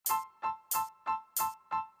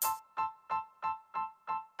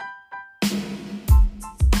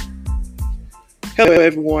Hello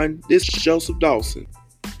everyone, this is Joseph Dawson,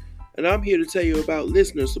 and I'm here to tell you about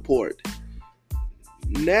listener support.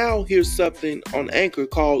 Now here's something on Anchor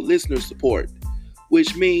called listener support,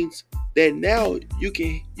 which means that now you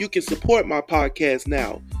can support my podcast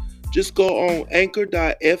now. Just go on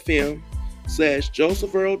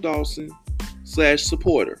anchor.fm/Joseph Earl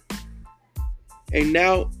Dawson/supporter. And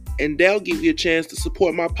they'll give you a chance to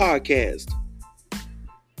support my podcast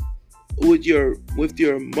with your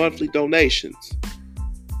monthly donations.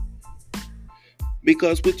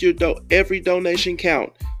 Because with your every donation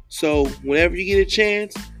count. So whenever you get a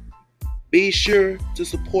chance, be sure to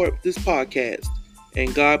support this podcast.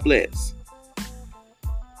 And God bless.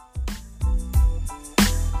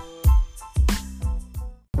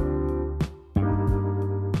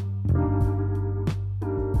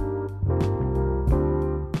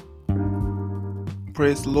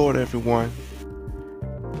 Praise the Lord, everyone.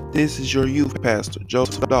 This is your youth pastor,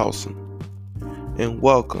 Joseph Dawson, and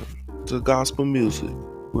welcome to Gospel Music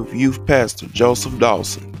with Youth Pastor Joseph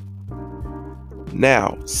Dawson.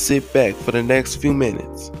 Now, sit back for the next few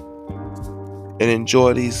minutes and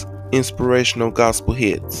enjoy these inspirational gospel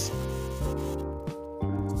hits.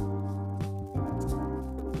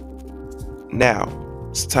 Now,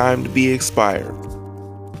 it's time to be inspired.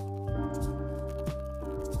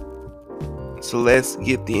 So let's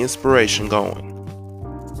get the inspiration going.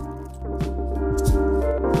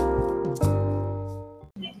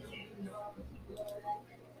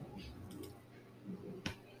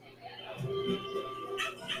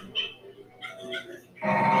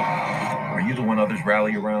 Are you the one others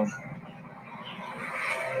rally around?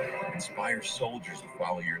 Inspire soldiers to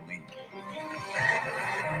follow your lead.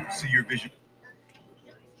 See your vision.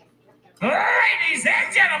 Ladies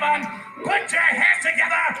and gentlemen, put your hands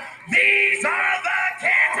together. These are the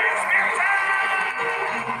Kansas Mules.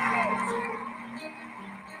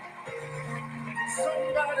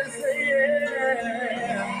 Somebody say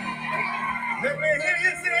yeah. Let me hear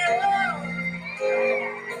you say yeah.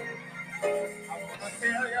 I'm gonna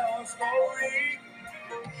tell y'all a story.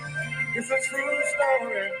 It's a true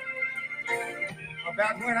story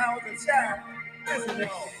about when I was a child. Listen,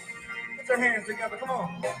 y'all. Put your hands together. Come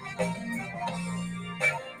on.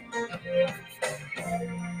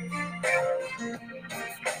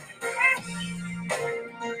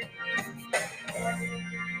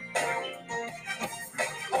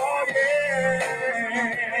 Oh, yeah.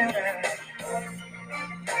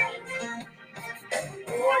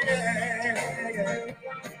 Oh, yeah.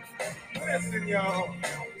 Listen, y'all.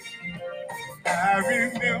 I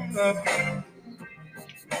remember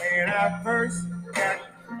when I first got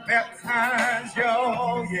baptized,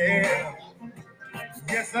 y'all. Yeah.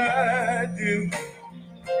 Yes, I do.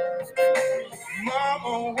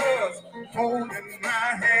 Mama was holding my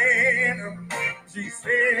hand. She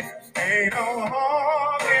said, ain't no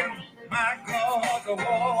harm in my glass of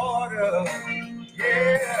water.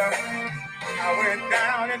 Yeah, I went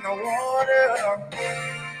down in the water.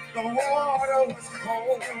 The water was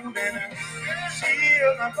cold and it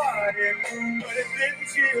chilled my body, but it didn't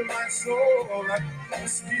chill my soul.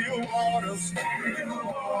 Still waters,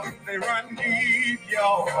 they run deep,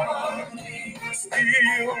 y'all.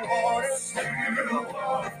 Still waters,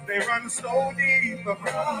 they run so deep.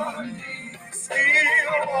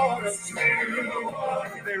 Still waters,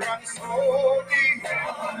 they run so deep.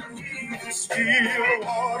 Still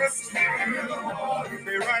waters,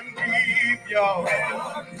 they run deep, y'all.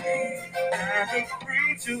 And the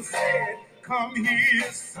preacher said, come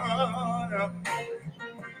here, son.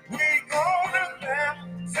 We're gonna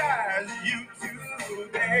baptize you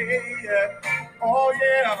today. Oh,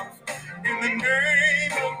 yeah. In the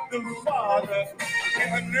name of the Father, in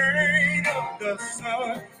the name of the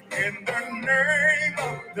Son, in the name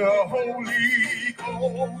of the Holy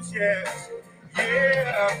Ghost, yes.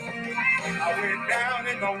 Yeah. I went down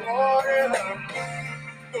in the water.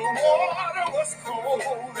 The water was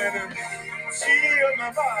cold and it chilled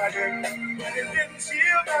my body, but it didn't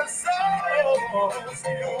chill my soul.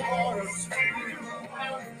 Still waters,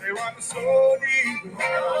 they run so deep.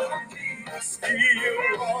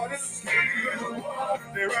 Still waters,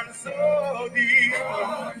 they run so deep.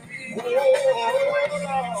 Oh, Lord.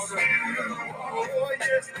 Oh,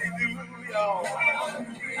 yes, they do, y'all. I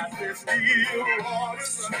said, still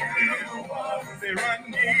waters, they run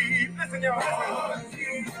deep. Listen, y'all.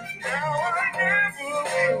 Now I never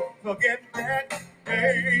will forget that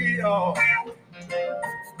day, y'all.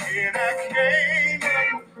 When I came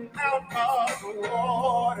up out of the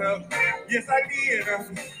water, yes, I did.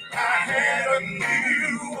 I had a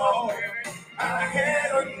new walk. I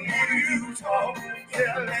had a new talk,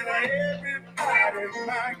 telling everybody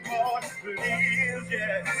my God lives,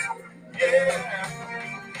 yes. Yeah.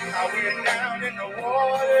 I went down in the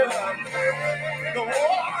water. The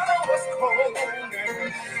water was cold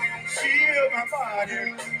and chilled my body.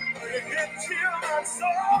 It didn't chill my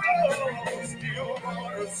soul. Still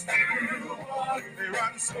water, they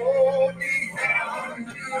run so deep.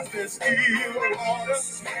 I said, still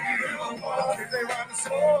water, they run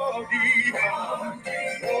so deep. Oh,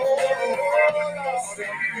 Lord,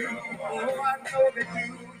 oh, I know that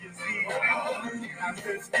you see. I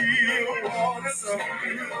said, still water,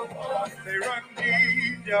 they run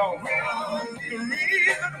deep, y'all. The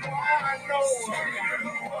reason why I know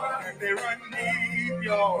that they run deep,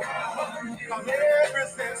 y'all, because ever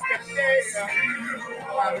since that day,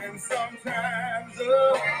 I've been sometimes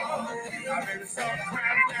up, I've been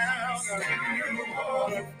sometimes down,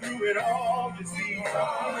 but through it all, you see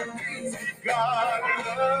God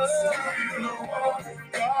love,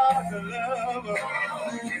 God the love,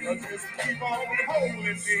 just keep on holding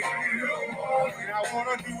me, and I want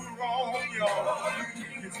to do wrong, y'all.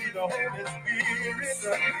 You see the Holy Spirit,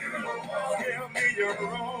 tell me you're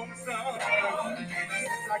wrong, son.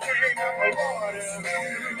 I came out the water,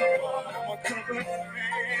 I'm a covered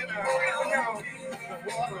man. Now, the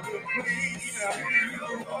water will clean,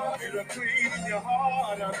 it'll clean your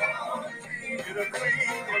heart, it'll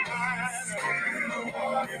clean your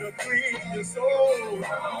mind, it'll clean your soul.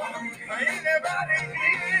 Ain't nobody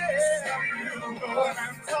here know what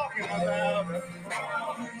I'm talking about.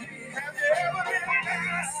 Have you ever been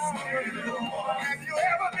down? Have you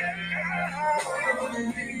ever been down?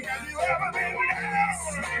 Have you ever been down?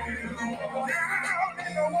 Down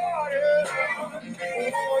in the water.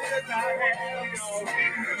 Oh, yes, I have, y'all.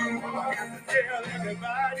 I got to tell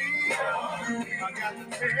everybody. I got to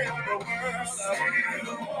tell the world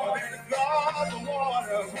that God's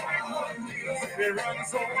water, it runs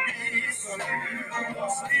so deep. Still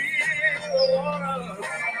water.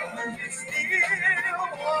 Still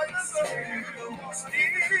water.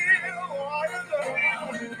 Still water.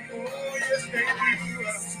 Oh, yes, they do.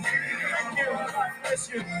 Thank you. God bless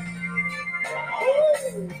you.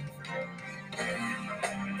 Oh.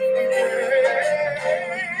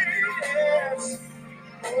 Yes.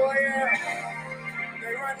 Oh, yeah.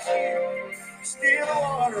 They run deep. Still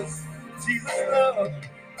waters. Jesus' love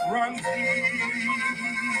runs deep.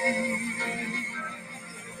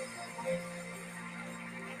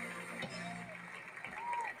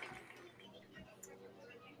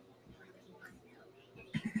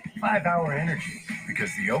 5-hour energy,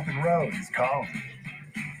 because the open road is calling.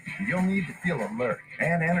 You'll need to feel alert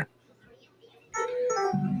and energetic.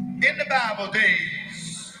 In the Bible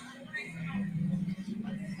days,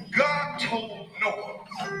 God told Noah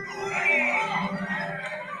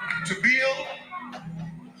to build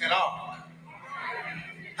an ark.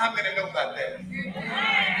 How many know about that?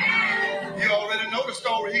 You already know the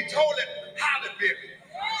story. He told him how to build it.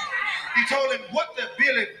 He told him what to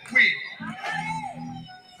build it with.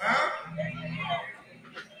 Huh?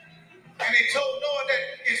 And he told Noah that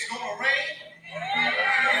it's going to rain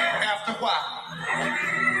after a while.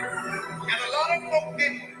 And a lot of folk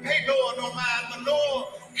didn't pay Noah no mind, but Noah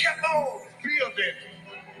kept on building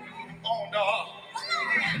on the ark.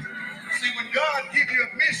 See, when God gives you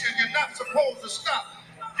a mission, you're not supposed to stop.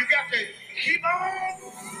 You got to keep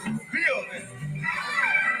on building.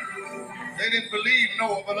 They didn't believe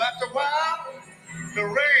Noah, but after a while, the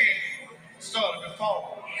rain started to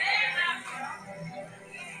fall.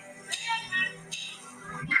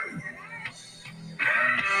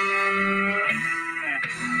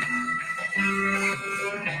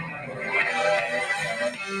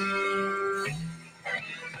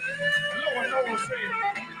 Noah said,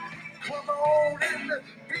 come on in the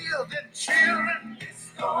building, children.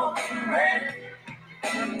 It's gonna rain.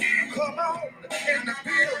 Come on in the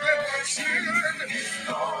building, children. It's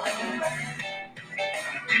gonna rain.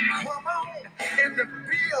 Come on in the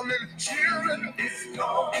building, children. It's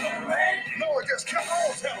gonna rain. Noah just kept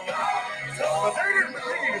on telling them. But they didn't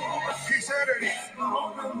believe it. He said it. It's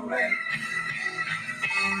gonna rain.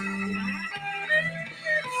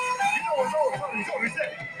 You know what Noah told him? He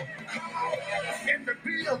said, come on in the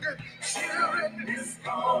building, children. It's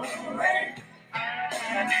gonna rain.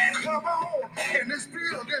 Come on in this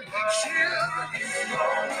building, children. It's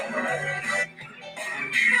gonna rain.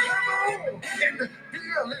 Come on in the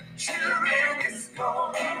building, children. It's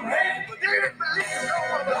gonna rain. But they didn't believe it, no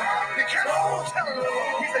mother. He kept on telling them.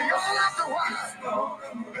 He said, y'all have to watch.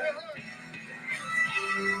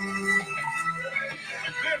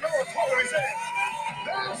 Then Noah told him, he said,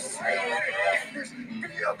 there's safety in this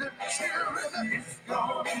building, children. It's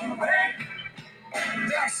gonna rain.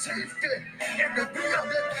 There's safety in the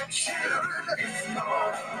building, children. It's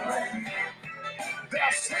gonna rain.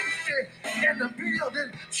 There's safety in the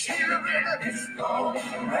building. Children, it's gonna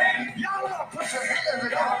rain. Y'all ought to put your hands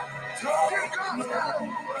together. Give God time.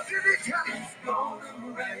 Give me time. It's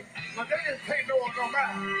gonna rain. But they didn't pay no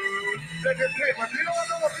matter. They didn't pay. But you don't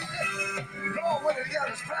know what he did. Lord, when he got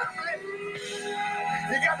his family,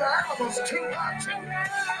 he got the animals 2 by 2.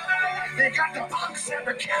 He got the ox and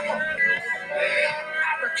the camel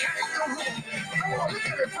and the kangaroo. Lord, look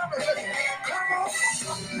at it from his head. Come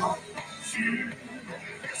on.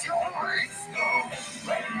 It's gonna rain.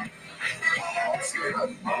 Come on,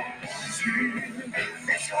 children.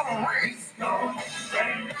 It's gonna rain.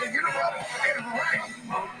 And you know what? It rained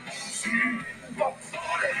for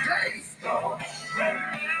 40 days and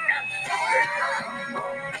 40 nights.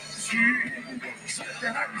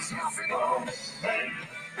 Something like something.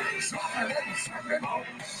 Something like something.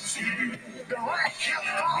 The rain kept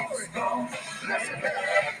falling. Listen, get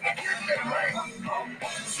the rain.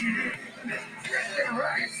 Get the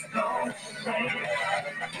rain.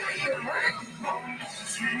 Get the rain.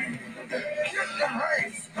 Get the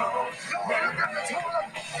rain. Lord, I got to tell them,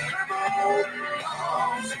 come on.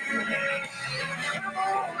 Come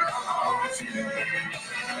on.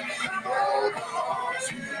 Come on.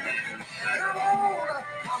 Come on.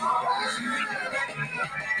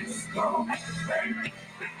 It's gonna rain.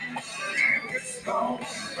 It's gonna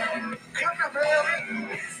rain. Come on,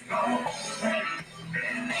 baby. It's gonna rain.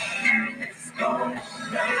 It's gonna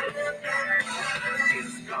rain.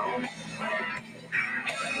 It's gonna rain.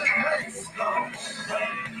 It's gonna rain.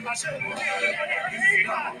 I said, get it rain.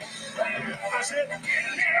 I said, get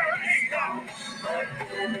it rain.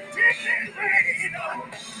 Get it rain.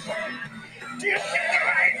 Get it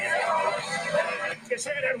rain. They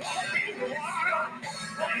said it won't be water,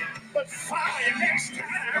 but fire next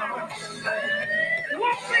time. It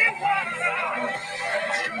won't be water.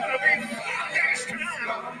 It's gonna be fire next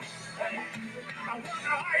time. I wonder,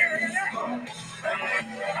 are you ready?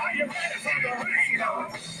 Are you ready for the rain?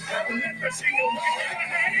 Let me see you wave your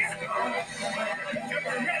hand. Get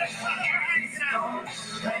ready for the rain.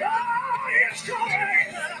 Oh, it's gonna rain.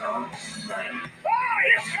 Oh,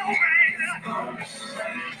 it's gonna rain.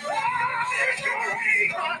 Oh, it's gonna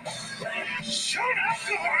rain. Shut up,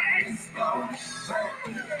 the rain.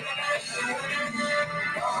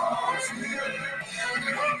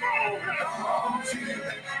 Come on.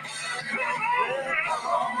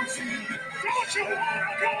 Don't you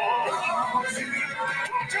wanna go?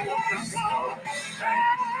 Don't you wanna go?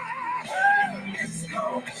 It's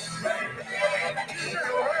gonna rain.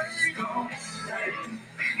 It's gonna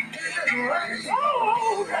rain.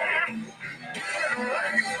 Oh, man.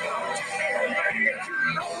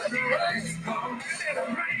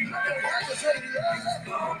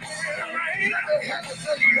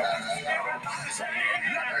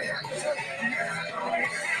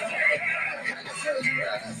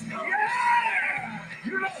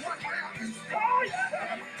 You know what happens? Oh,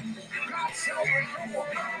 yeah. God shall renew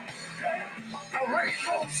a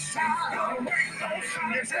rainbow shine. A rainbow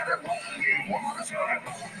shine. He said it won't be water.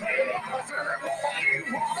 I said it won't be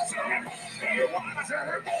water. I said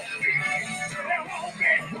it won't be. It won't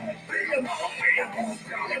be. It won't be. It won't be. It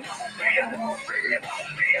won't be. It won't be. It won't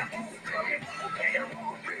be. It won't be. It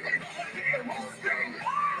won't be. It won't be. It won't be.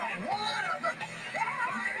 Water.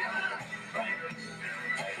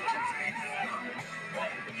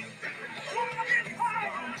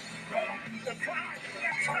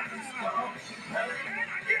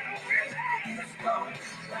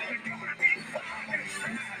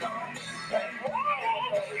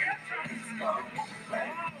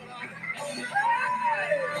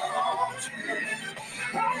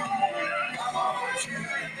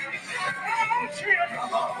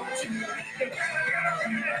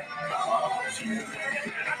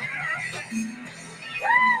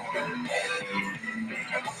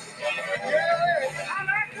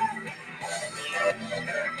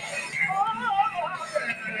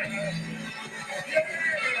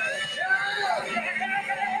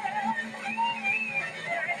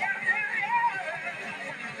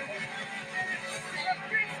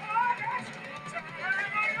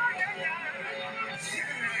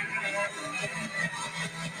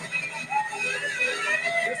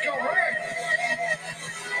 It's gonna rain.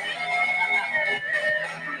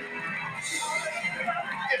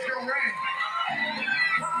 It's gonna rain.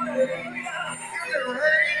 Give it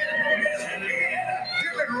rain.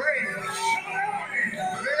 Give it rain.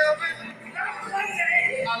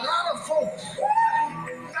 A lot of folks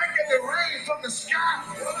thinking the rain from the sky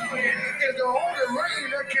is the only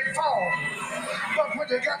rain that can fall. But when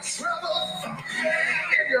you got trouble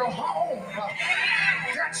in your home,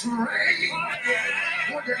 that it's rain,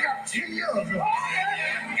 when you got tears in your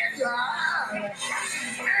eyes,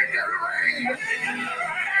 ain't that rain?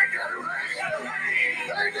 Ain't that rain?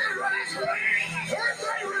 Ain't that rain? Ain't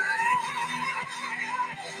that rain?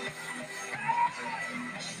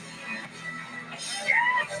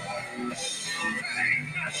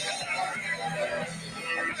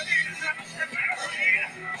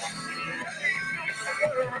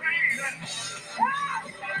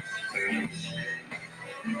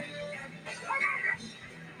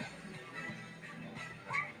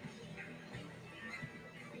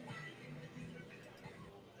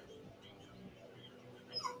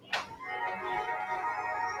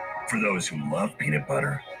 For those who love peanut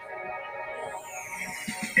butter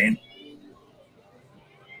and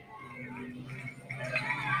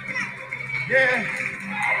yeah.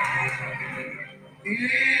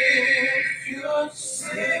 If you're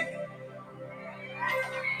sick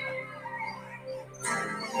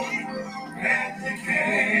and you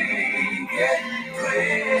can't get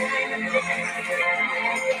well,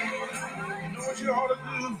 you know what you ought to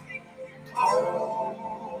do?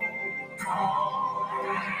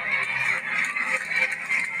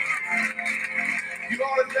 You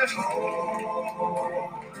ought to just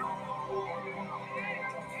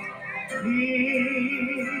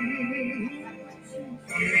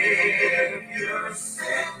if you're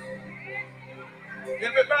sick.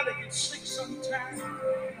 Everybody gets sick sometime.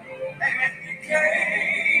 And you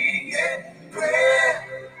can't get well.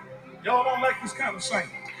 Y'all don't like this kind of singing.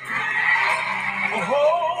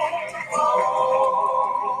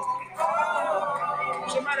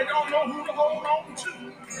 Somebody don't know who to hold on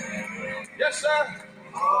to. Yes, sir.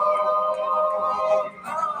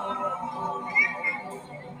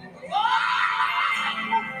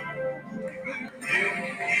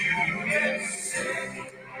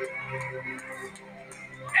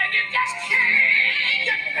 And you just can't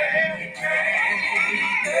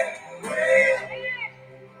get well.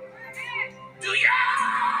 Do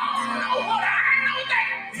y'all know what I know that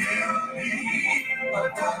you need a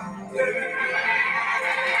doctor?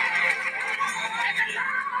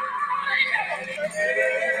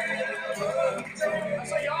 I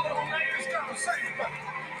say y'all don't like this conversation, but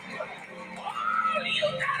all you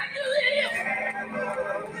gotta do is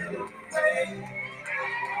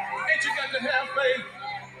and you got to have faith.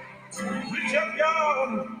 Reach up,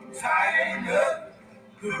 y'all, tighten up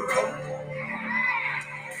the rope,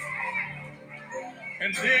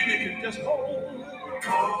 and then you can just hold.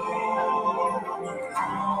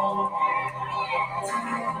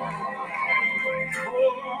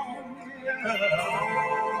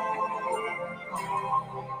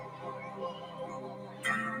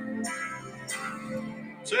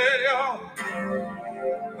 Say y'all,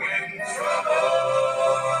 when trouble,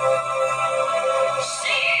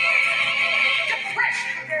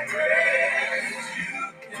 depression,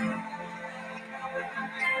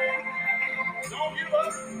 don't give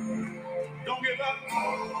up. Don't give up.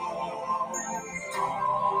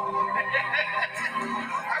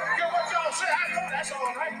 I don't care what y'all say. I know that's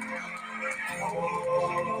all right.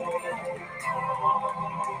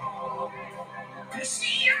 You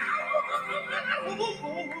see,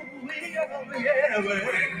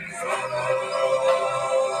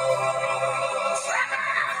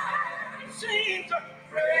 seems to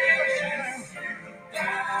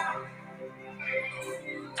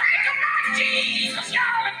think about Jesus,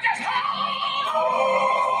 y'all, and just hold.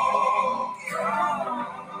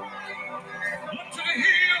 Look to the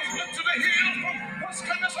hills, from what's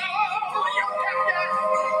coming all you can get.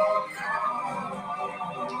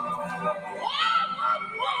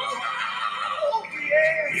 Whoa,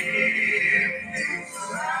 yeah.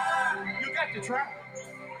 You got to try.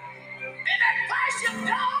 And at first you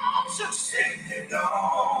don't succeed. You don't.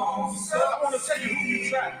 I want to tell you who you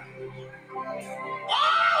try.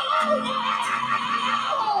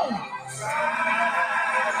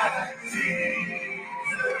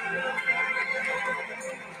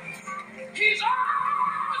 He's all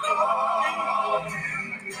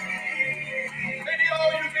maybe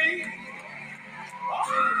all you need.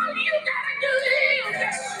 All you gotta do is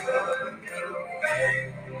just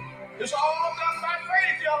it's all done by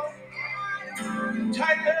faith, y'all.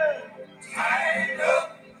 Tighten up. Tighten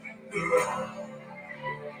up the rope.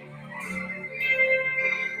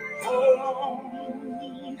 Hold on.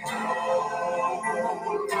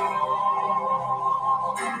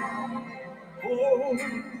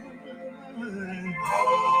 I'm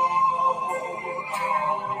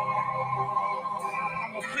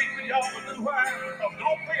gonna plead with y'all a little while.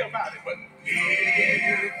 Don't pray about it, but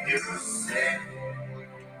if you're sick,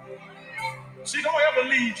 see, don't ever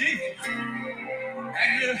leave Jesus.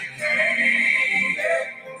 And you can't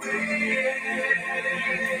get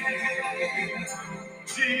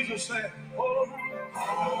Jesus said, oh,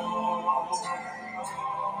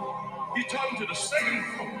 he's talking to the saved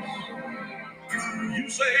folks. You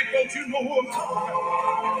saved folks, you know who I'm talking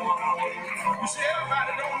about. You see,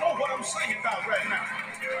 everybody don't know what I'm singing about right now.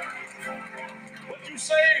 But you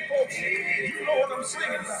saved folks, you know what I'm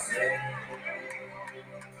singing about.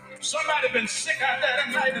 Somebody been sick out there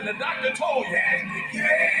that night and the doctor told you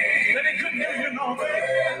that they couldn't heal you no more.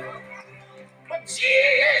 But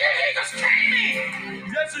Jesus came in.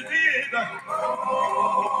 Yes, he did.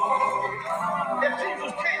 If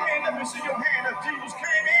Jesus came in, let me see your hand. If Jesus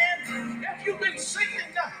came in, if you've been sick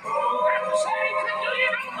and doctor said he couldn't do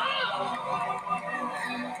you no more.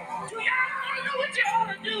 Do y'all know what you ought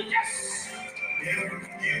to do? Just if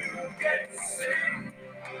you get sick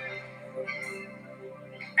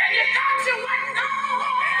and you thought you wasn't going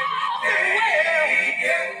well,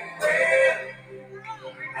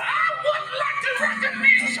 I would like to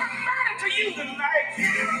recommend somebody to you tonight.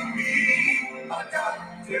 Give me a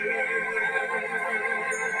doctor.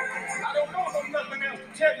 I don't know nothing else to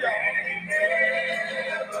tell y'all.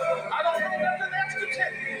 I don't know nothing else to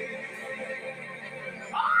tell you.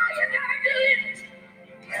 All you gotta do is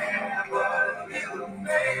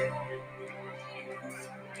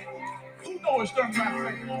who knows it's done my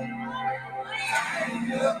faith?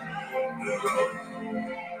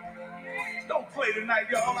 Don't play tonight,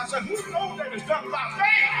 y'all. I said, who knows that it's done by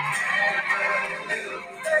faith?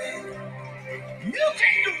 You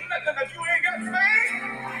can't do nothing if you ain't got faith.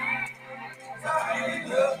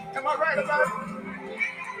 Am I right about it?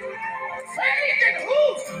 Faith in who?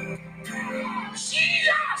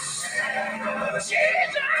 Jesus!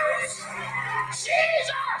 Jesus!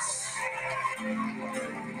 Jesus!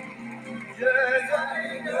 Yeah.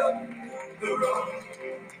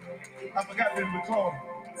 I forgot to record.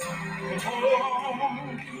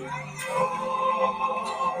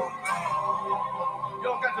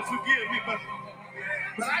 Y'all got to forgive me, but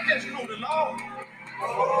I just know the Lord.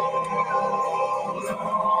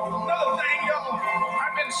 Another thing, y'all,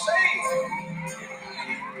 I've been saved.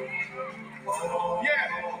 Yeah,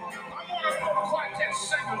 I'm one of those quartet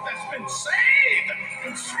singers that's been saved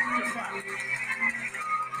and sanctified.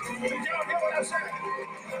 Did y'all hear what I said?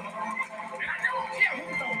 And I don't care who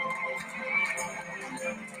knows.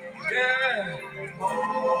 Yeah.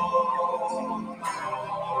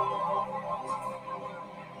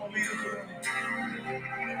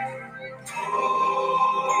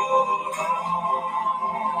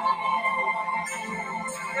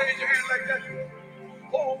 Raise your hand like that.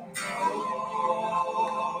 Oh.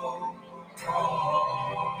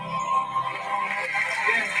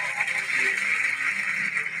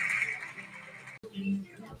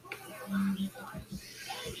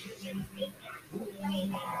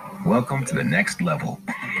 Welcome to the next level.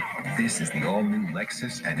 This is the all-new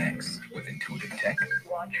Lexus NX with intuitive tech.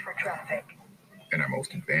 Watch for traffic. And our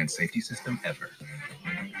most advanced safety system ever.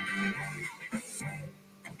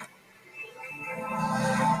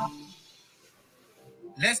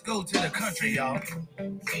 Let's go to the country, y'all.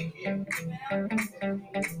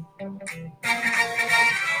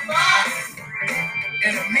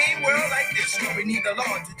 In a mean world like this, what we need the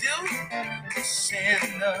Lord to do is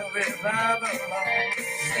send a revival.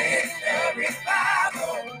 Send a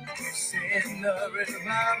revival. Send a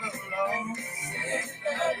revival. Send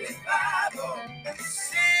a revival.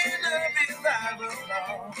 Send a revival.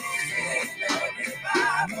 Send a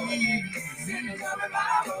revival. Send a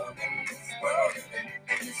revival in this world.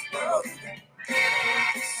 In this world.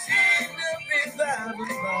 Send a revival.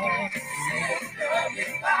 Send a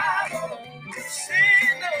revival.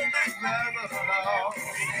 Send a revival.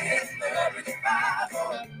 Send a revival.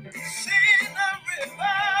 Send a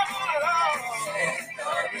revival. Send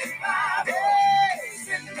a revival.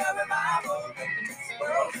 Send a revival in this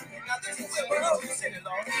world. Now this is the world we send it,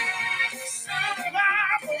 Lord. Send a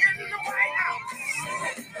revival in the White House.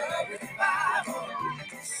 Send a revival.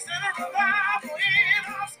 Send a revival in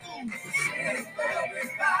our schools. Send a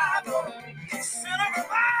revival. Send a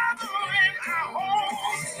revival in our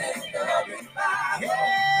homes. Send a revival.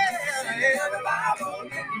 Yeah. Send a revival in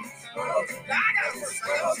this world. Now I got to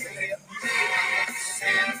work today.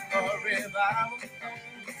 Send a revival.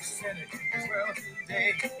 Send it in this world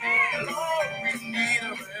today. Lord, we need a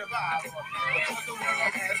revival because the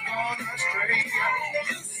world has gone astray.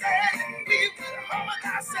 You said we would humble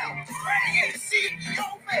ourselves, pray and seek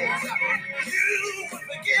your face. You would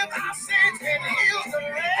forgive our sins and heal the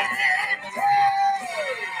land.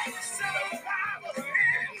 Send a revival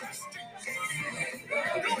in the streets.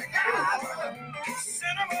 Do it now.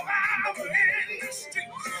 Send a revival in the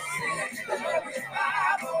streets. Send a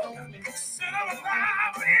revival. Send a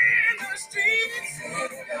revival in the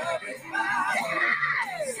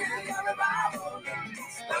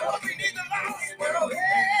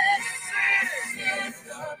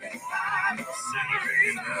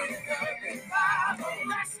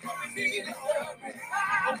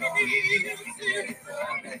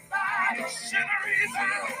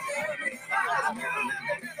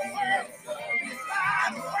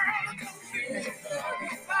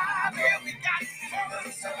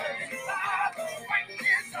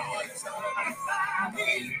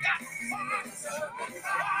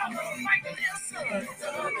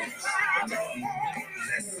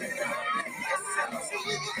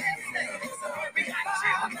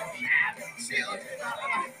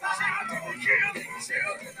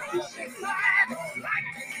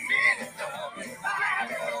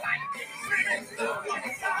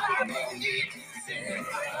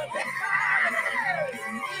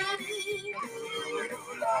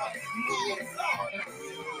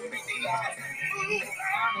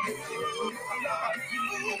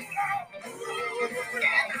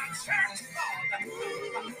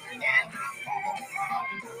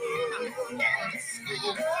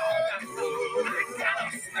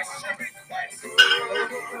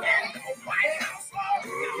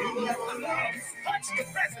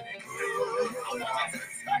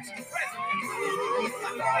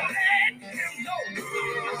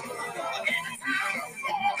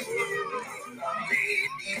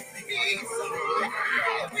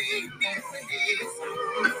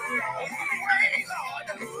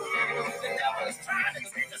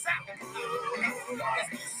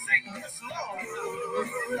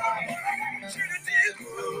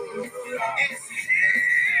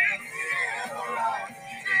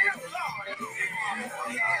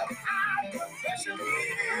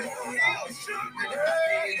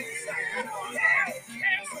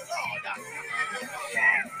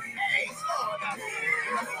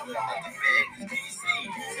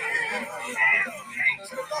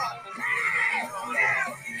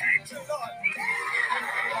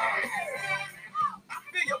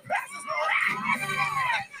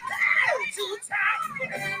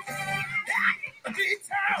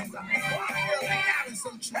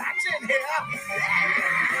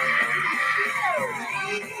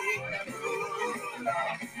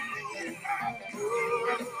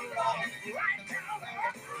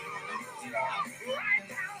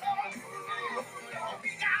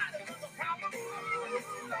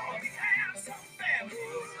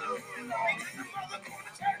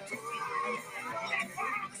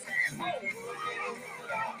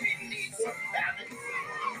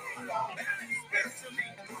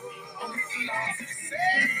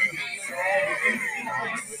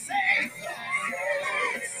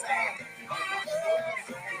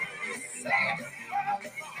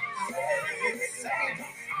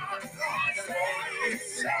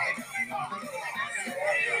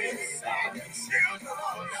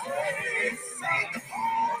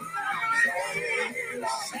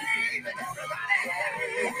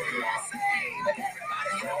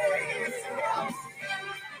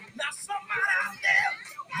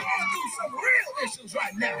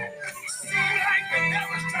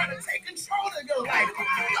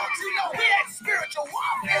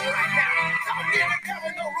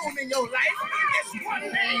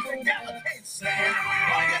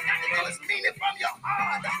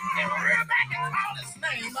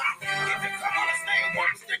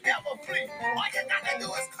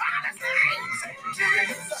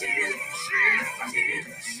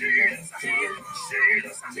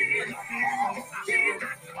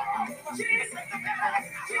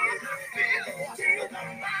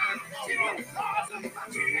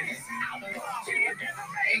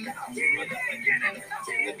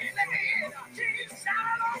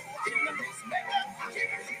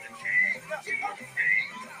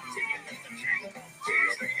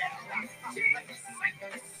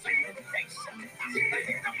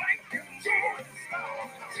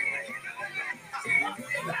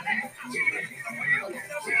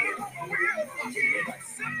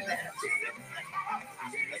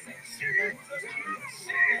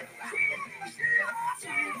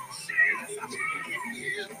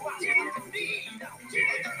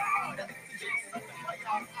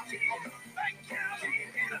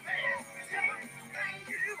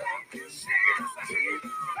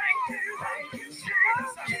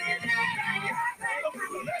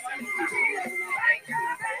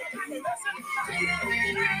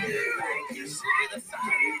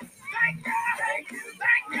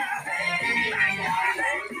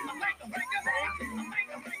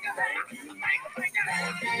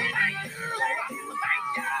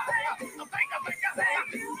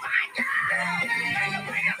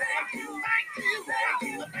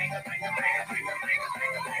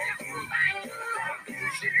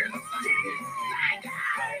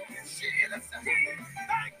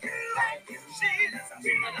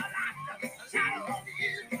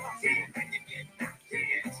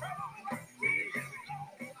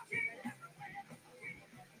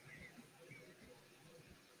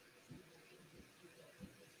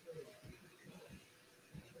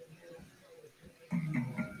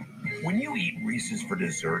When you eat Reese's for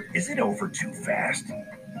dessert, is it over too fast?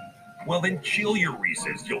 Well, then chill your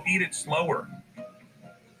Reese's. You'll eat it slower.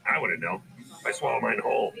 I wouldn't know. I swallow mine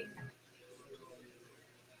whole.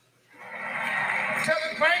 Tell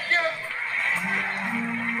them thank you.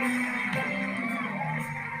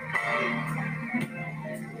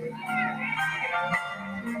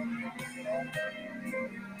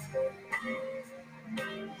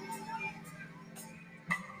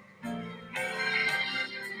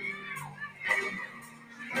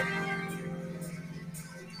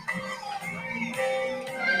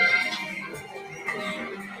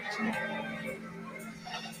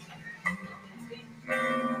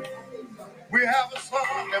 We have a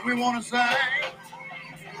song that we want to sing.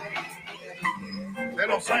 They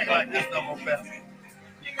don't sing like this no more, Beth.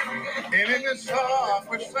 And in this song,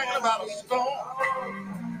 we're singing about a storm.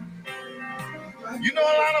 You know, a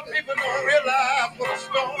lot of people don't realize what a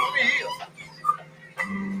storm is.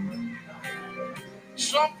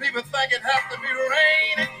 Some people think it has to be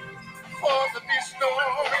raining for it to be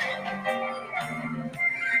stormy.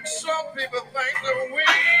 Some people think the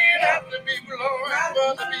wind has to be blowing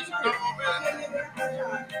for it to be stormy.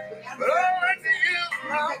 But I like to use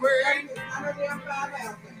my way.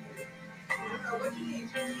 What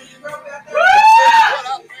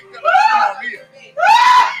I think that a storm is.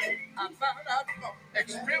 I found out from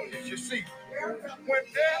experience, you see, when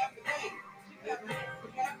death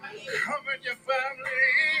come in your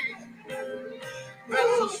family,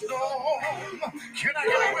 that's a storm. Can I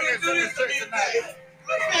get a witness in this church tonight?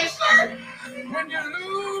 When you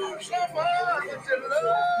lose someone that you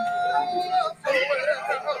love so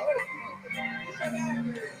well,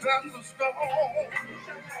 that's a storm.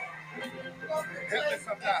 Help me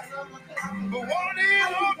sometimes. But one of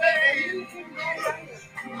these old days,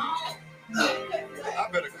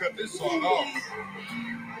 I better cut this song off.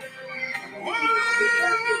 One of these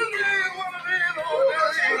old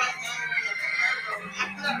days.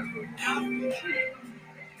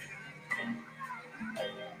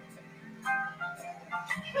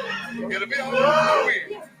 It'll be all over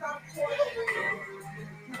with.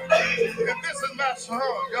 If this is my song,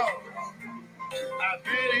 y'all, I've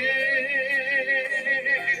been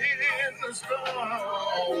in the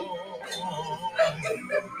storm.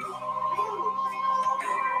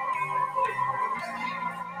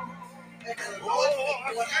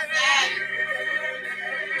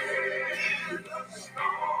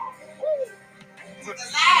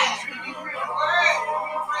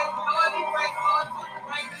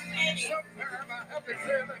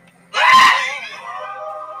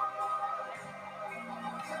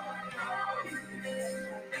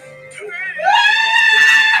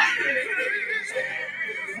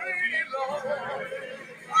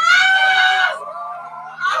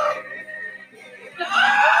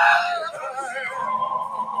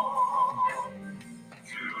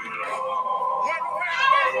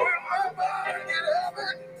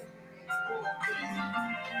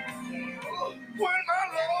 When my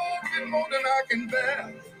Lord did more than I can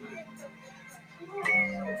bear.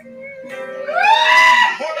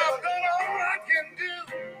 When I've done all I can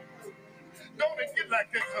do. Don't it get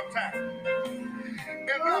like that sometimes?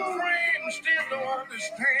 And my friends still don't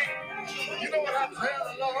understand. You know what I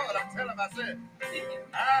tell the Lord? I tell him, I said,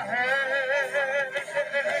 I have.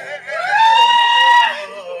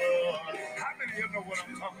 How many of you know what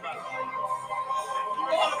I'm talking about?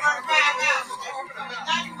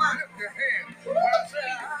 Lift your hand. I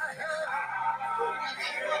said, I have.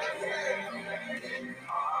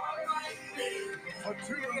 For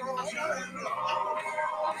too long.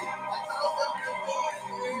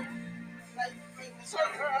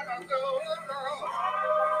 Sometimes I go along.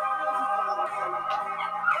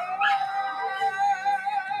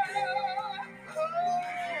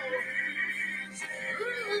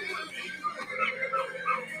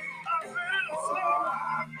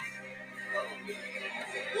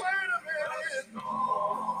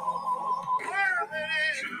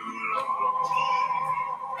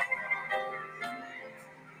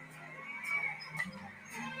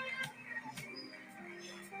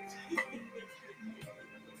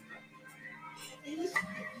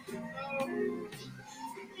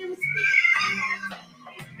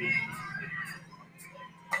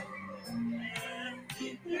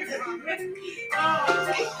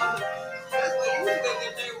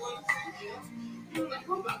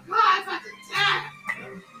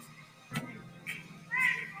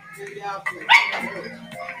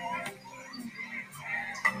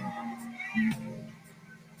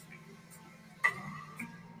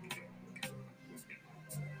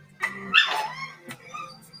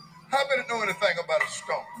 How many know anything about a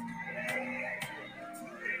storm?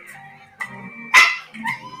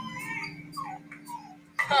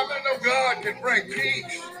 How many know God can bring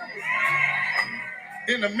peace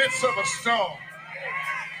in the midst of a storm.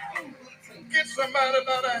 Get somebody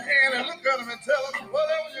by the hand and look at them and tell them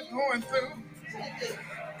whatever you're going through,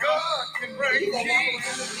 God can bring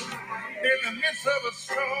peace in the midst of a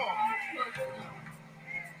storm.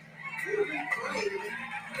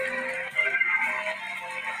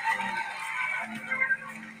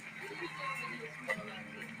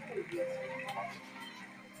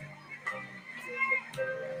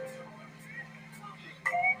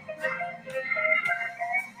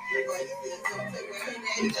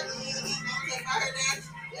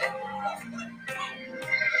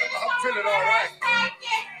 I'm feeling all right.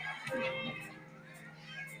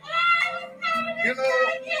 You know,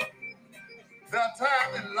 there are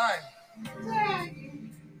times in life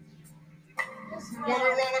when we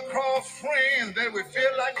run across friends that we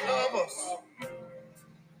feel like love us.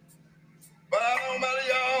 But I don't know about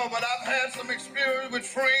y'all, but I've had some experience with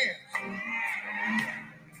friends.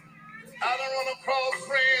 I don't run across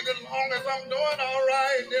friends as long as I'm doing all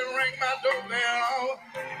right. They ring my doorbell.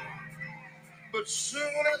 But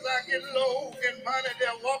soon as I get low and money,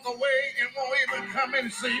 they'll walk away and won't even come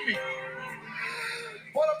and see me.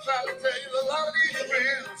 What I'm trying to tell you, a lot of these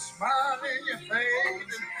friends smile in your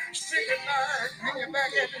face and stick a knife in your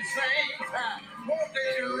back at the same time. Won't they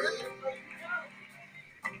do it?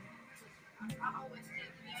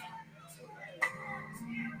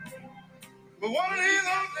 But one of these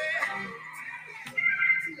old days,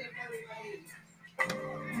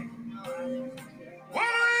 one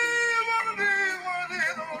of these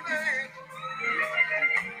old days,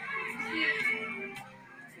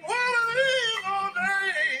 one of these old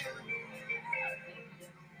days,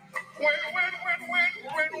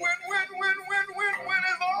 when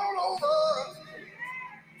it's all over,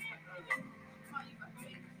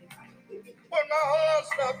 when my heart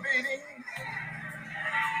stops beating,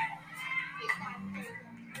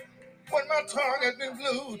 when my tongue has been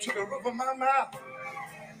glued to the roof of my mouth,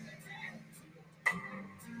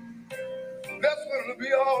 that's when it'll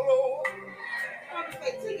be all over.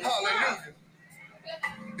 Hallelujah.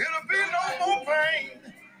 It'll be no more pain.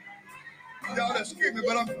 Y'all excuse me,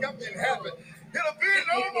 but I'm getting happy. It'll be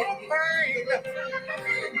no more pain.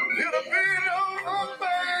 It'll be no more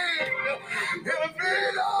pain. It'll be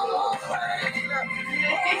no more pain.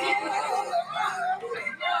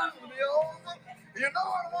 You know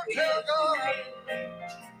what I'm gonna tell God?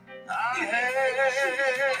 I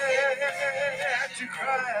had to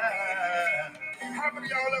cry. How many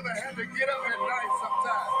of y'all ever had to get up at night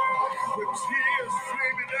sometime with tears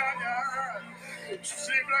streaming down your eyes? It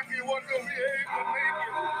seemed like you wasn't going to be able to make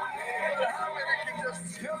it. But how many can just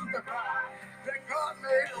testify that God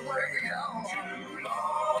made a way out?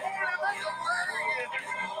 Only make a way.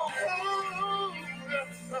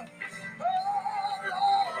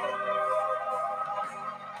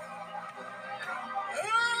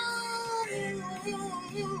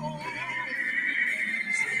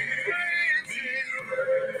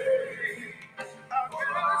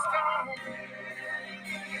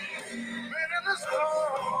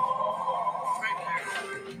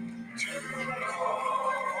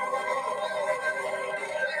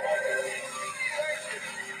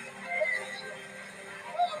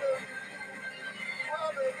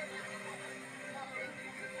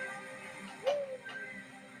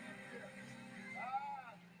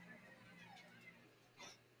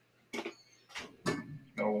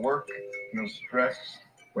 No work, no stress.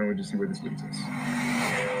 Why don't we just see where this leads us?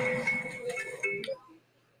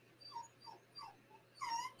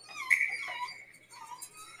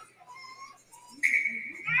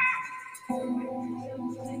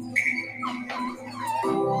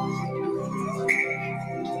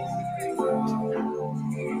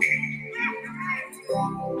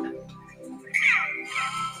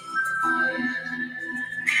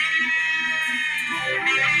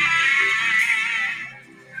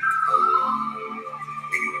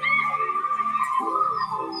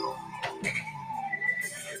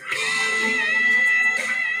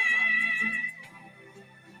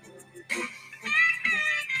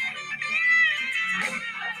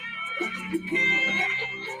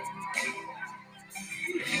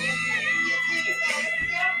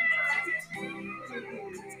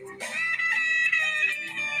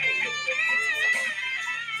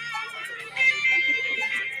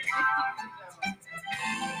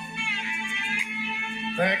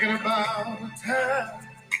 Thinking about the time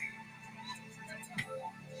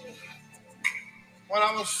when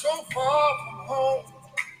I was so far from home,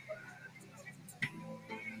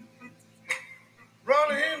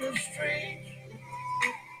 running in the street,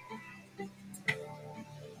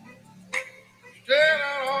 staying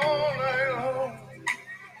out all night long.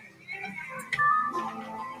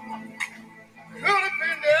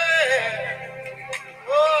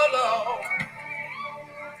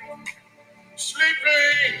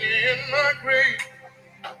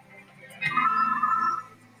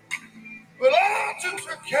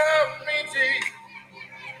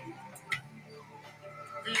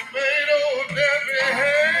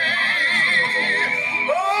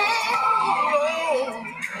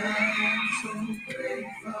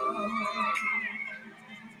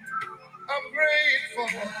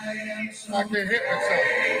 I can hear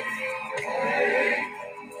myself.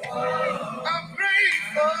 I'm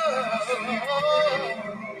grateful.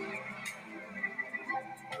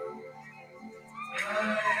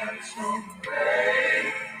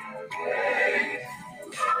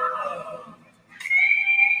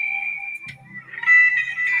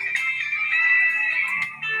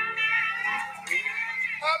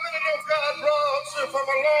 How many know God brought you from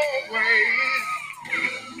a long way?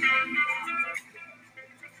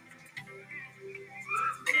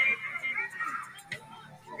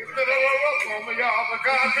 It's been a little rough on me, y'all, but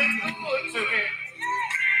God been good to me.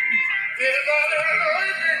 Anybody know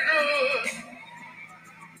He's been good?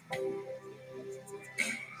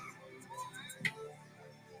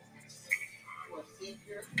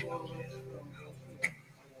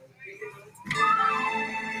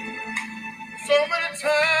 So many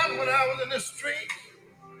times when I was in the street,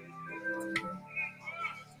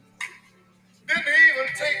 didn't even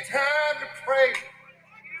take time to pray.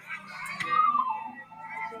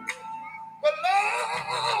 But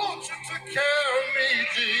Lord, you took care of me,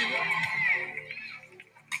 Jesus.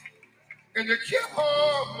 And you kept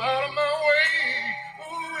harm out of my way.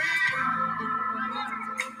 Ooh,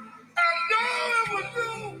 I know it was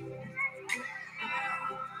you.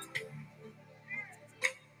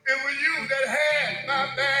 It was you that had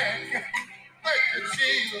my back. Thank you,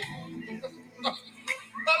 Jesus.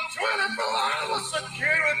 A 24-hour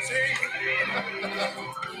security.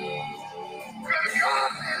 Good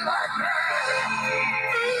God, me like that.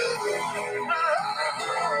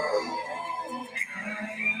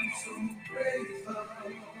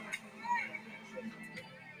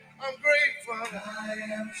 I'm grateful. I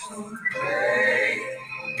am so grateful.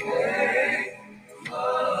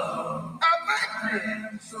 I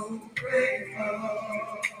am so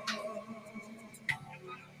grateful.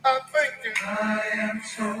 I thank you. I am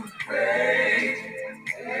so grateful.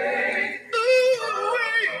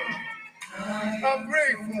 I'm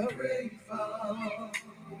grateful.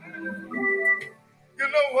 You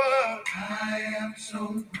know what? I am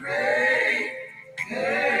so grateful.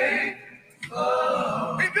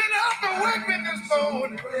 He didn't have to wake me this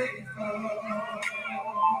morning.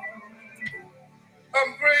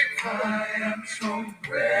 I'm grateful. I am so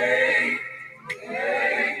grateful.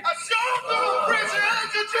 I sure do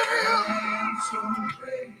appreciate you, Jim. I am so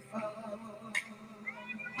grateful.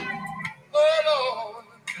 Oh, Lord.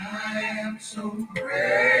 I am so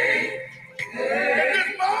grateful. And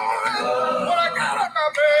this morning, when I got up my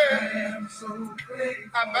bed, I am so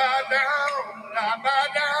grateful. I bow down, I bow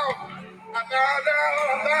down, I bow down,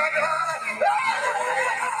 I bow down.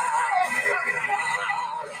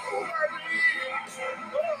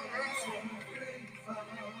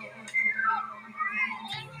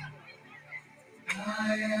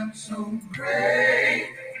 I am so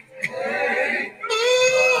grateful.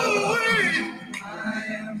 I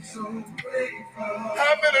am so grateful.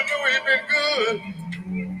 How many know He's been good?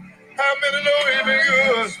 How many know He's been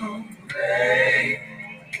good?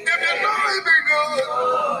 If you know He's been good,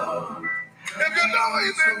 if you know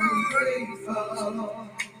He's been good,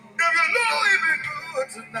 if you know He's been good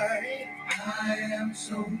tonight, I am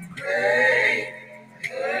so grateful.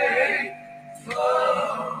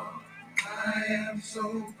 I am so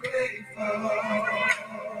grateful.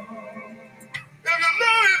 If you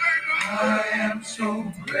know He's been good, I am so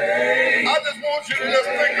grateful. I just want you to just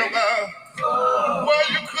think about where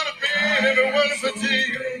you could have been if it wasn't for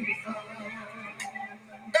Jesus.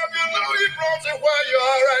 If you know He brought you where you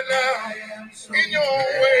are right now, in your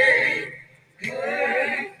own way.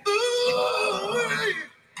 Ooh,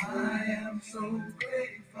 I am so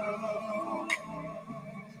grateful.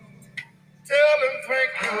 Tell Him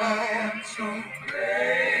thank you, Lord. I am so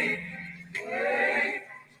grateful.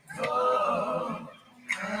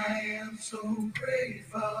 I am so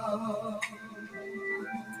grateful.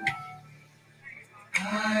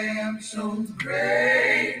 I am so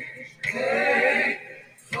grateful.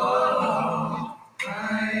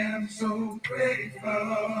 I am so grateful.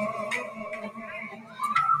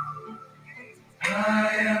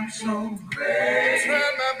 I am so grateful.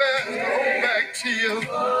 Trying my best to hold back tears,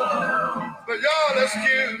 but y'all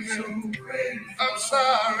excuse me. I'm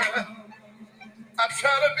sorry. I try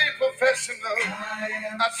to be professional.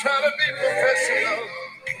 I try to be professional.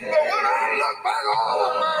 But when I look back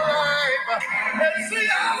over my life and see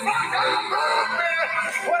how far God brought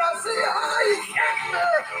me, when I see how He kept me,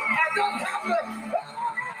 I just have to.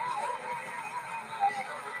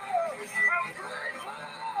 I'm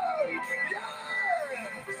grateful. Yeah.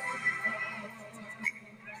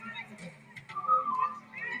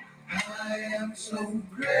 I am so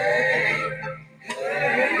grateful.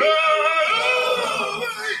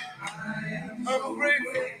 I'm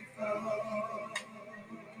grateful.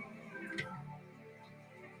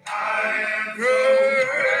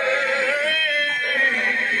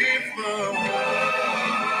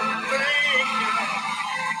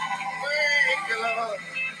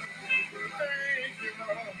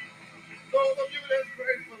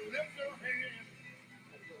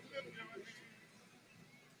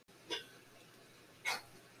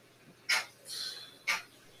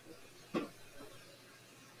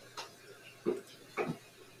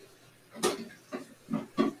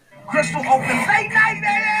 Crystal open late night,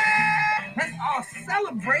 baby. Let's all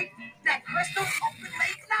celebrate that Crystal open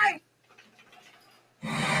late night.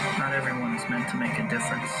 Not everyone is meant to make a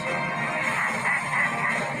difference.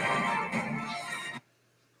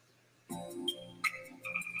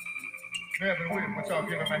 Never win. What y'all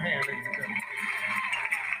giving my hand, ladies and gentlemen?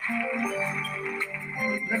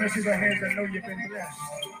 Let me see the hands that know you've been blessed.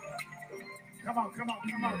 Come on, come on,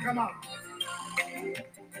 come on, come on.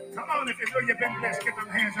 Come on, if you know you've been blessed, get them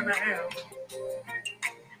hands in the air.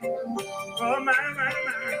 Oh, my.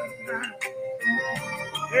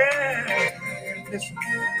 Yeah. Listen,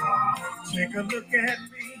 take a look at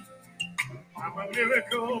me. I'm a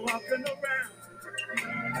miracle walking around.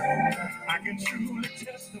 I can truly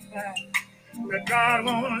testify that God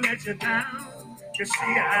won't let you down. You see,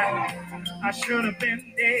 I should have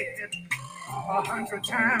been dead 100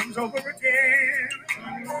 times over again.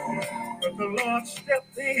 But the Lord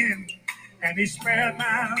stepped in and he spared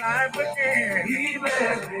my life again. He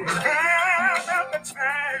blessed me time after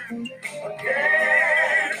time,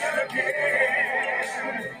 again and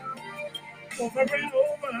again, over and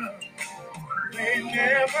over. They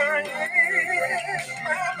never end.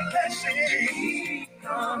 My blessing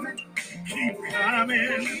keep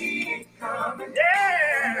coming.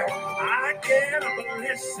 Yeah, I get a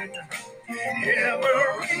blessing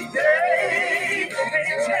every day.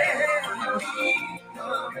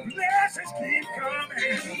 Blessings keep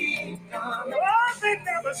coming. Oh, they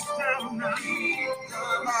never stop now.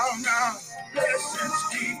 Oh, no. Blessings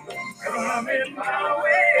keep coming my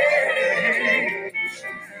way.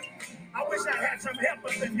 I wish I had some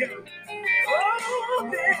helpers in here.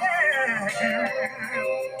 Oh, yeah.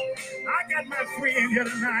 I got my friend here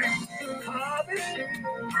tonight. Harvey.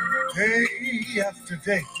 Day after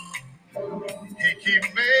day, he keep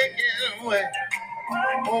making way,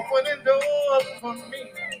 opening doors for me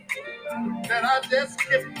that I just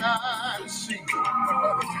cannot see.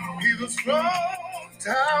 He's a strong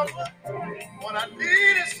tower when I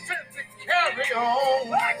need his strength to carry on.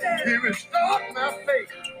 He restored my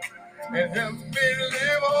faith and help me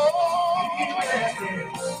live on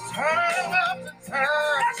time after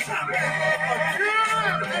time,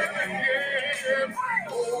 again and again,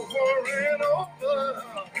 over and over.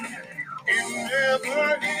 It never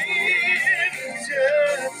ends.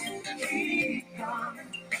 Just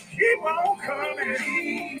keep on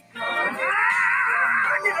coming. I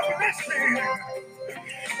get a blessing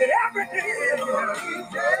every day.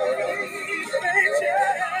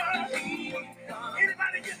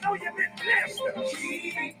 Anybody you know you've been blessed?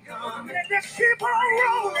 And just keep on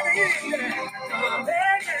rolling in.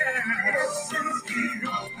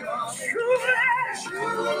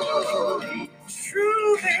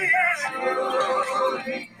 Truly.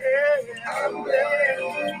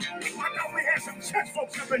 I know we had some church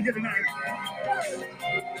folks up in here tonight.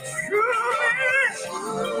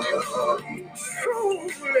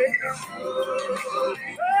 Truly.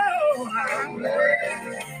 Oh, I'm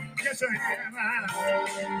blessed. Yes, I am.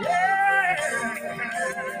 Yeah.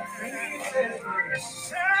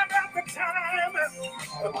 Time after time.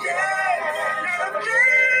 Again.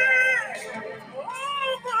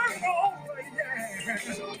 Over and over. Yeah.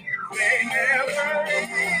 They never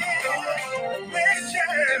end. They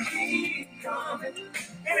just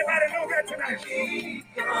anybody know that tonight?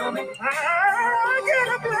 I get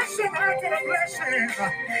a blessing. I get a blessing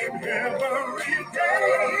every day.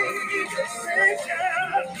 They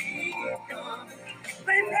just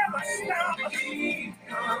they never stop.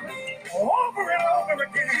 Over and over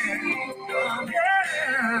again.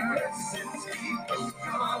 Yeah.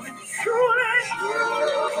 Truly.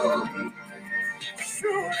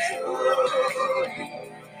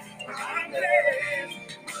 I'm blessed.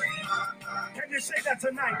 Can you say that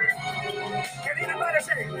tonight? Can anybody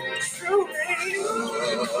say, truly,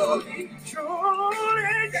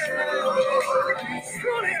 yeah.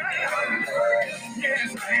 Truly I am.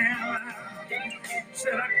 Yes, I am.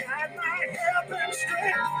 Said I got my help and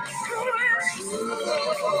strength.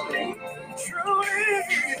 Truly,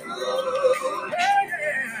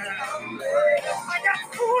 yeah. I got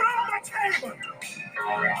food on my table.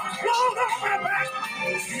 Clothes on my back.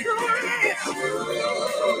 Truly.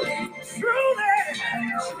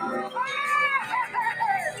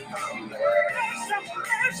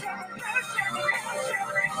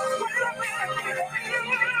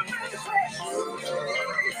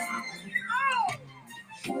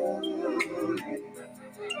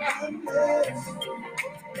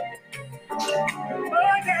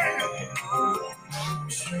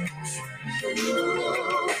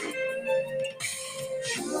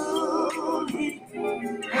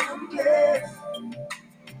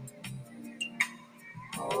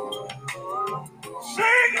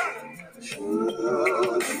 Sing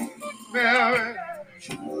Mary,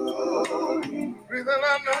 reason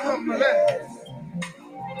I know I'm blessed.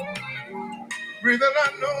 Reason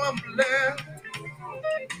I know I'm blessed.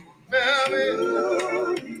 Mary,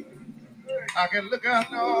 I can look out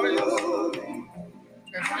the audience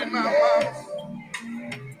and see my mama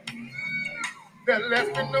that lets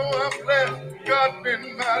me know I'm blessed. God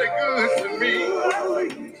been mighty good to me.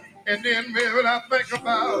 And then maybe I think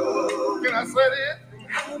about, can I say this?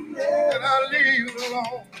 And I leave it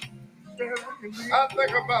alone. I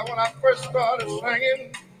think about when I first started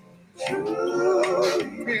singing.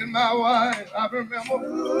 Me and my wife, I remember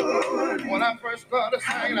when I first started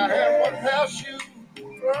singing, I had one pair of shoes.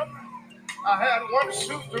 I had one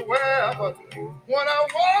suit to wear, but when I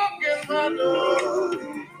walk in my door,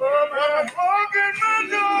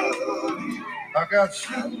 I got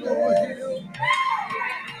shoes over here.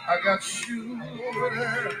 I got shoes over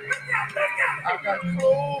there. I got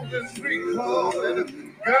clothes and street clothes,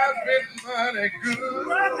 and God's been mighty good.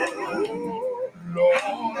 Lord,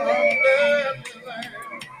 I'm glad to land.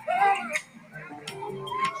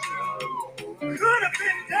 Could have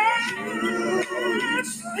been dead,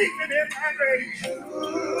 sleeping in my grave.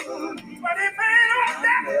 But if ain't on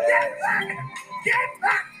that, get back, get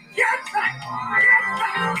back, get back, get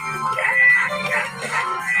back, get back,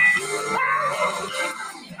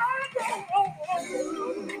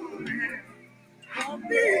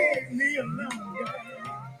 leave me alone.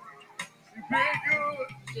 You've been good.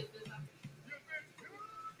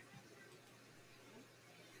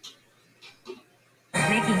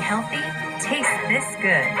 Making healthy taste this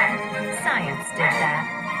good. Science did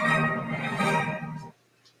that.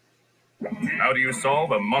 How do you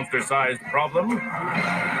solve a monster-sized problem?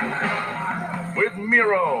 With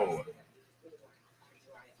Miro.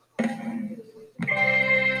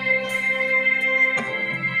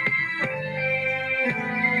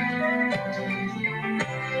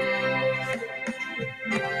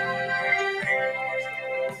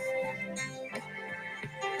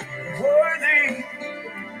 Worthy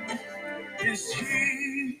is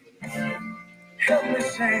he. Help me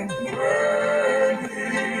sing. Worthy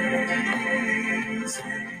is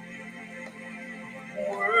he.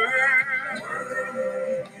 Worthy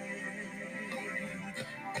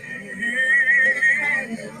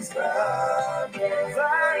is thy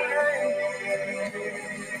name.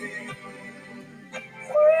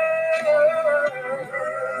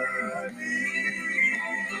 Worthy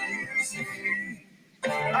is he.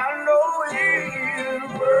 I know he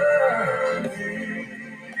is worthy.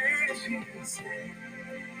 Is he?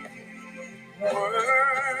 Worthy.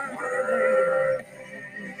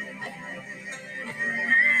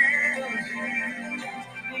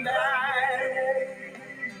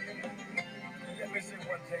 Let me say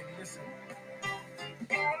one thing, listen.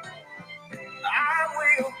 I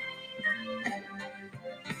will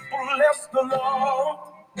bless the Lord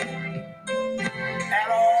at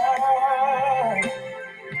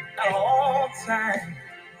all times.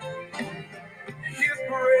 His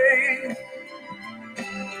praise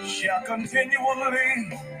shall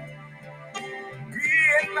continually be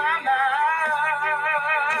in my mouth.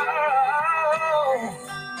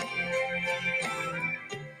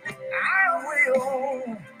 I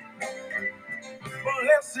will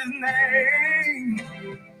bless his name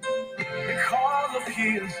because of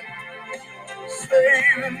his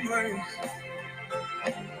saving grace.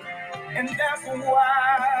 And that's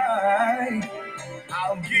why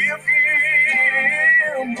I'll give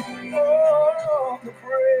him all the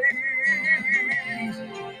praise.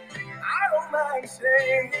 I don't mind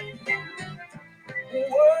saying,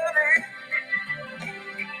 worthy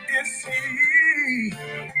is he.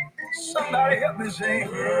 Somebody help me sing.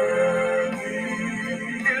 Worthy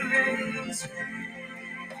is he.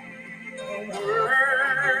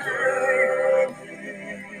 Worthy.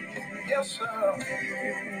 Yes, sir.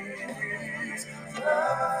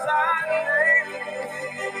 Thy name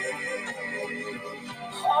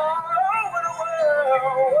all over the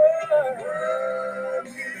world.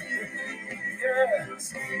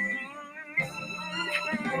 Yes.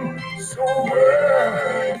 So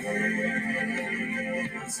worthy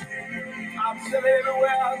is he. I'm telling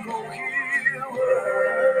everywhere I go, he's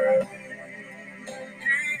worthy.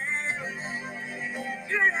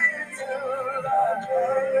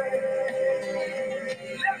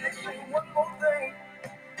 Let me say one more thing.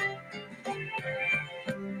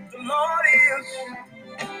 The Lord is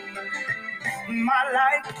my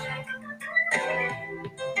light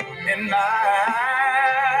and my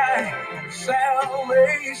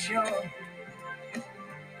salvation.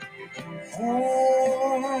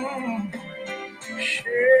 Whom shall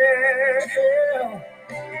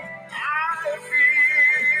I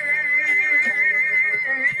fear?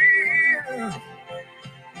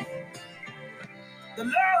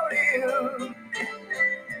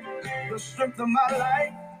 of my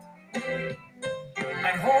life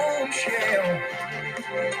and home shall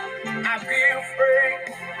I be afraid,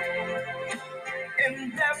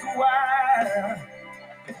 and that's why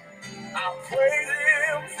I praise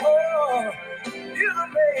him for his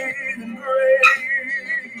amazing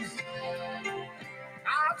grace.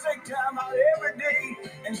 I'll take time out every day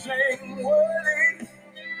and sing worthy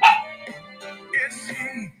is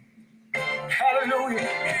he. Hallelujah.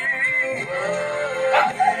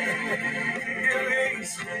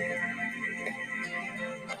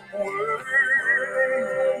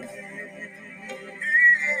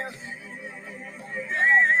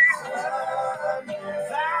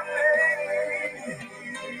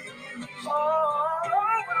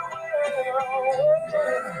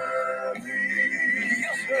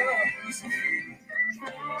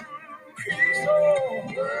 He is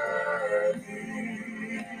worthy.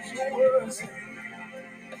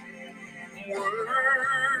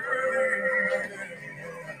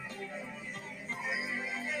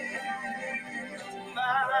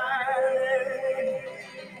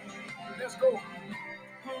 Let's go.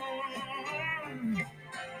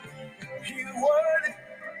 He's worthy.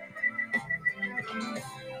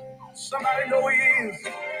 Somebody know he is.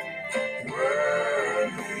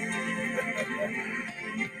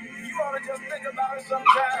 You ought to just think about it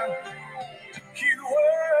sometime. He's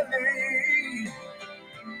worthy.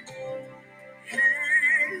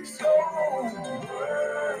 He's so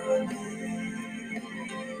worthy.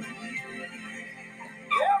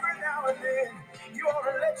 Every now and then, you ought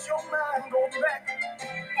to let your mind go back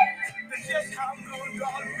to just how good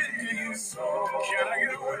God been to you. Can I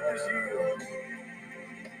get a witness here?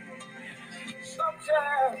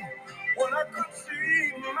 Sometimes when I could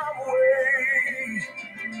see my way,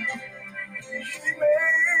 he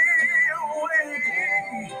made a way.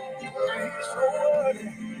 And he's so worthy.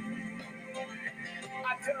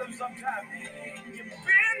 I tell him sometimes, you've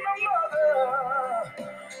been my mother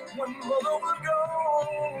when mother was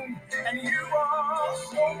gone, and you are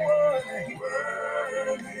so worthy.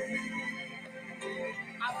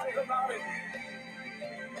 I think about it,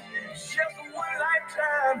 just one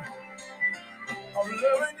lifetime of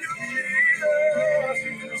loving you,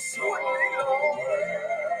 Jesus. Would be long.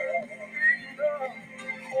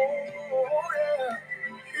 Oh, yeah.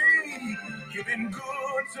 You've been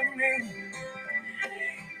good to me.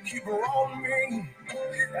 Keep on me.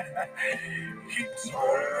 He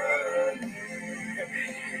told me.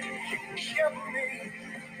 He kept me.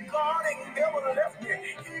 God ain't never left me.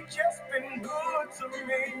 He just been good to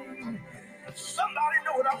me. Somebody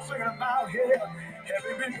know what I'm singing about here. Have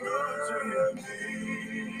he been good to you?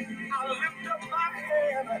 I lift up my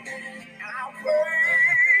hand and I'll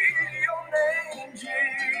praise your name,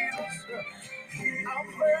 Jesus. I'll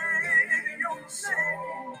praise your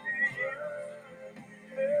name.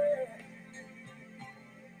 Yeah.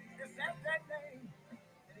 It's at that name.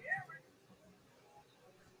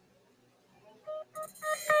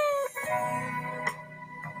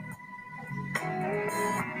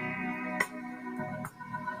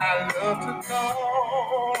 I love to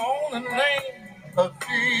call on the name of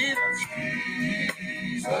Jesus.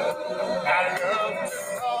 I love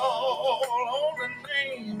to call on the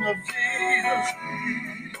name of Jesus.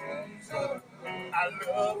 I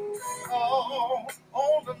love to call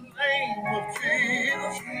on the name of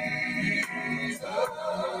Jesus.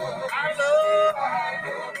 I love,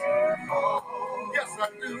 yes I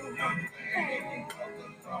do.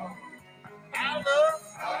 I love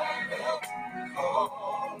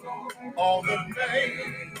all the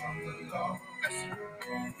name. Listen,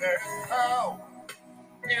 there's power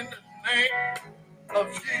in the name of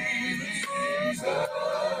Jesus.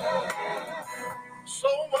 So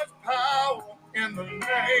much power in the name.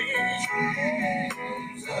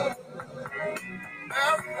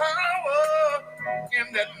 There's power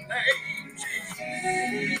in that name,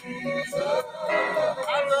 Jesus.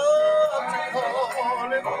 I love to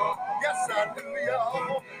call it. Yes, I do,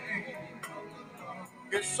 y'all.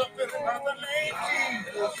 It's something about the name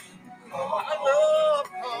Jesus. I love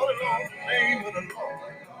calling on the name of the Lord.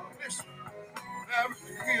 Listen, there is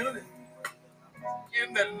healing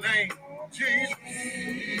in that name, Jesus.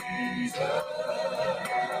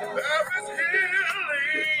 There is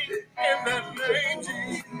healing in that name,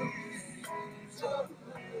 Jesus.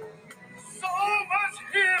 So much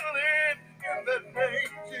healing in that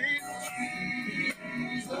name, Jesus.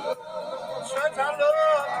 Church, I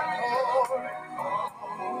love to call it.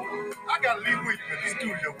 I got Lee Williams in the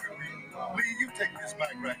studio with me. Lee, you take this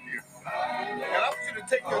mic right here. And I want you to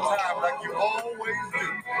take your time like you always do.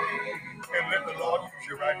 And let the Lord use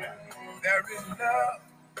you right now. There is love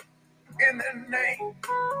in the name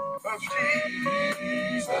of Jesus.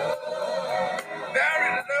 There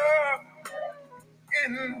is love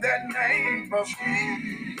in the name of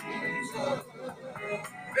Jesus.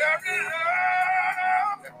 There is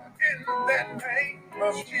love in the name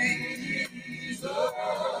of Jesus.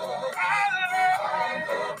 I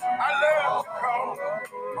love to call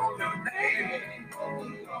on the name.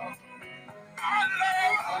 I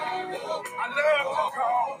love to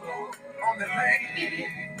call on the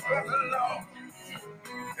name of the Lord.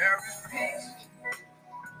 There is peace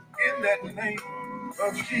in that name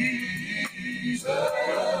of Jesus.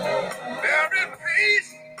 There is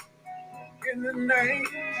peace in the name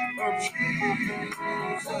of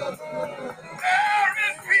Jesus. There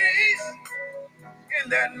is peace in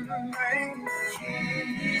that name.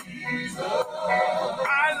 Jesus.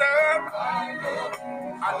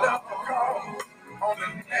 I love to call on the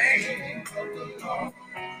name.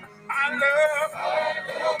 I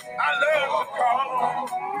love to call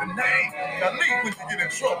the name. Now, leave when you get in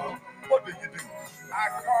trouble. What do? I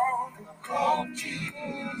call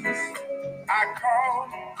Jesus. I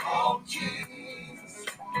call Jesus.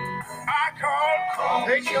 I call,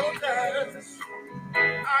 take your time.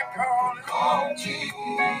 I call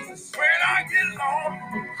Jesus. When I get lost,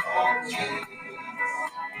 call Jesus.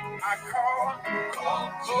 I call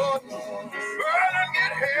Jesus. When I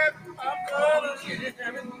get heavy, I'm gonna get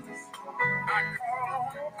heavy. I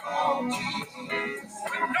call Jesus.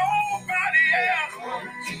 When nobody else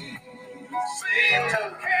seems to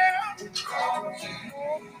care, call Jesus.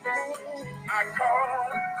 I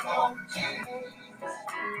call Jesus.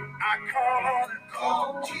 I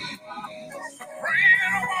call Jesus.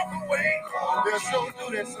 Friend walk away. They'll so do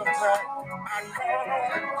that sometimes. I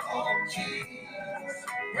call Jesus.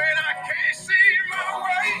 When I can't see my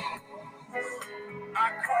way, I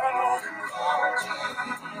call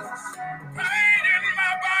Jesus. Pain in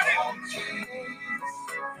my body,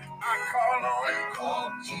 I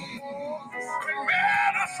call Jesus. When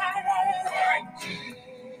medicine won't work,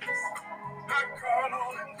 I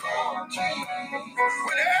call Jesus.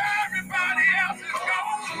 When everybody else is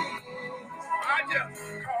gone, I just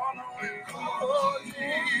call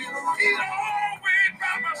Jesus. He's always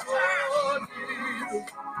by my side. Jesus.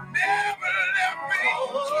 Never left me.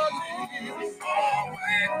 Jesus.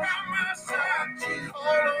 Always by my side. Call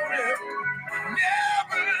on him.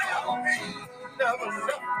 Never left me. Never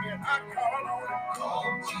left me. I call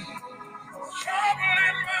Jesus. Trouble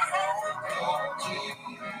in my home. Call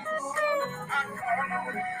Jesus. I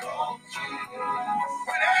call Jesus.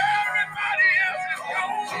 When everybody else is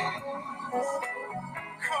gone,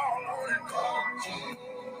 call on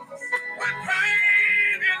Jesus. When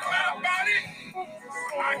pain in my body,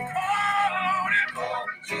 I call on him. Oh,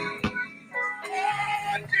 Jesus.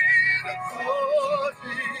 Oh,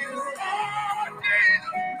 Jesus. Oh,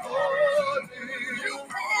 Jesus. Oh, Jesus. You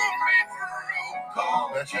pulled me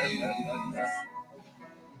through. That's it.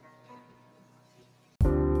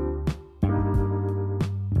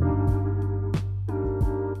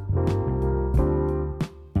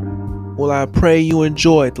 Well, I pray you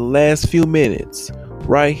enjoyed the last few minutes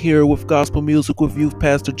right here with Gospel Music with Youth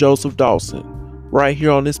Pastor Joseph Dawson, right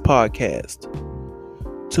here on this podcast.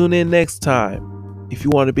 Tune in next time if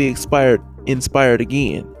you want to be inspired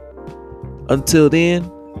again. Until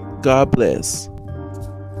then, God bless.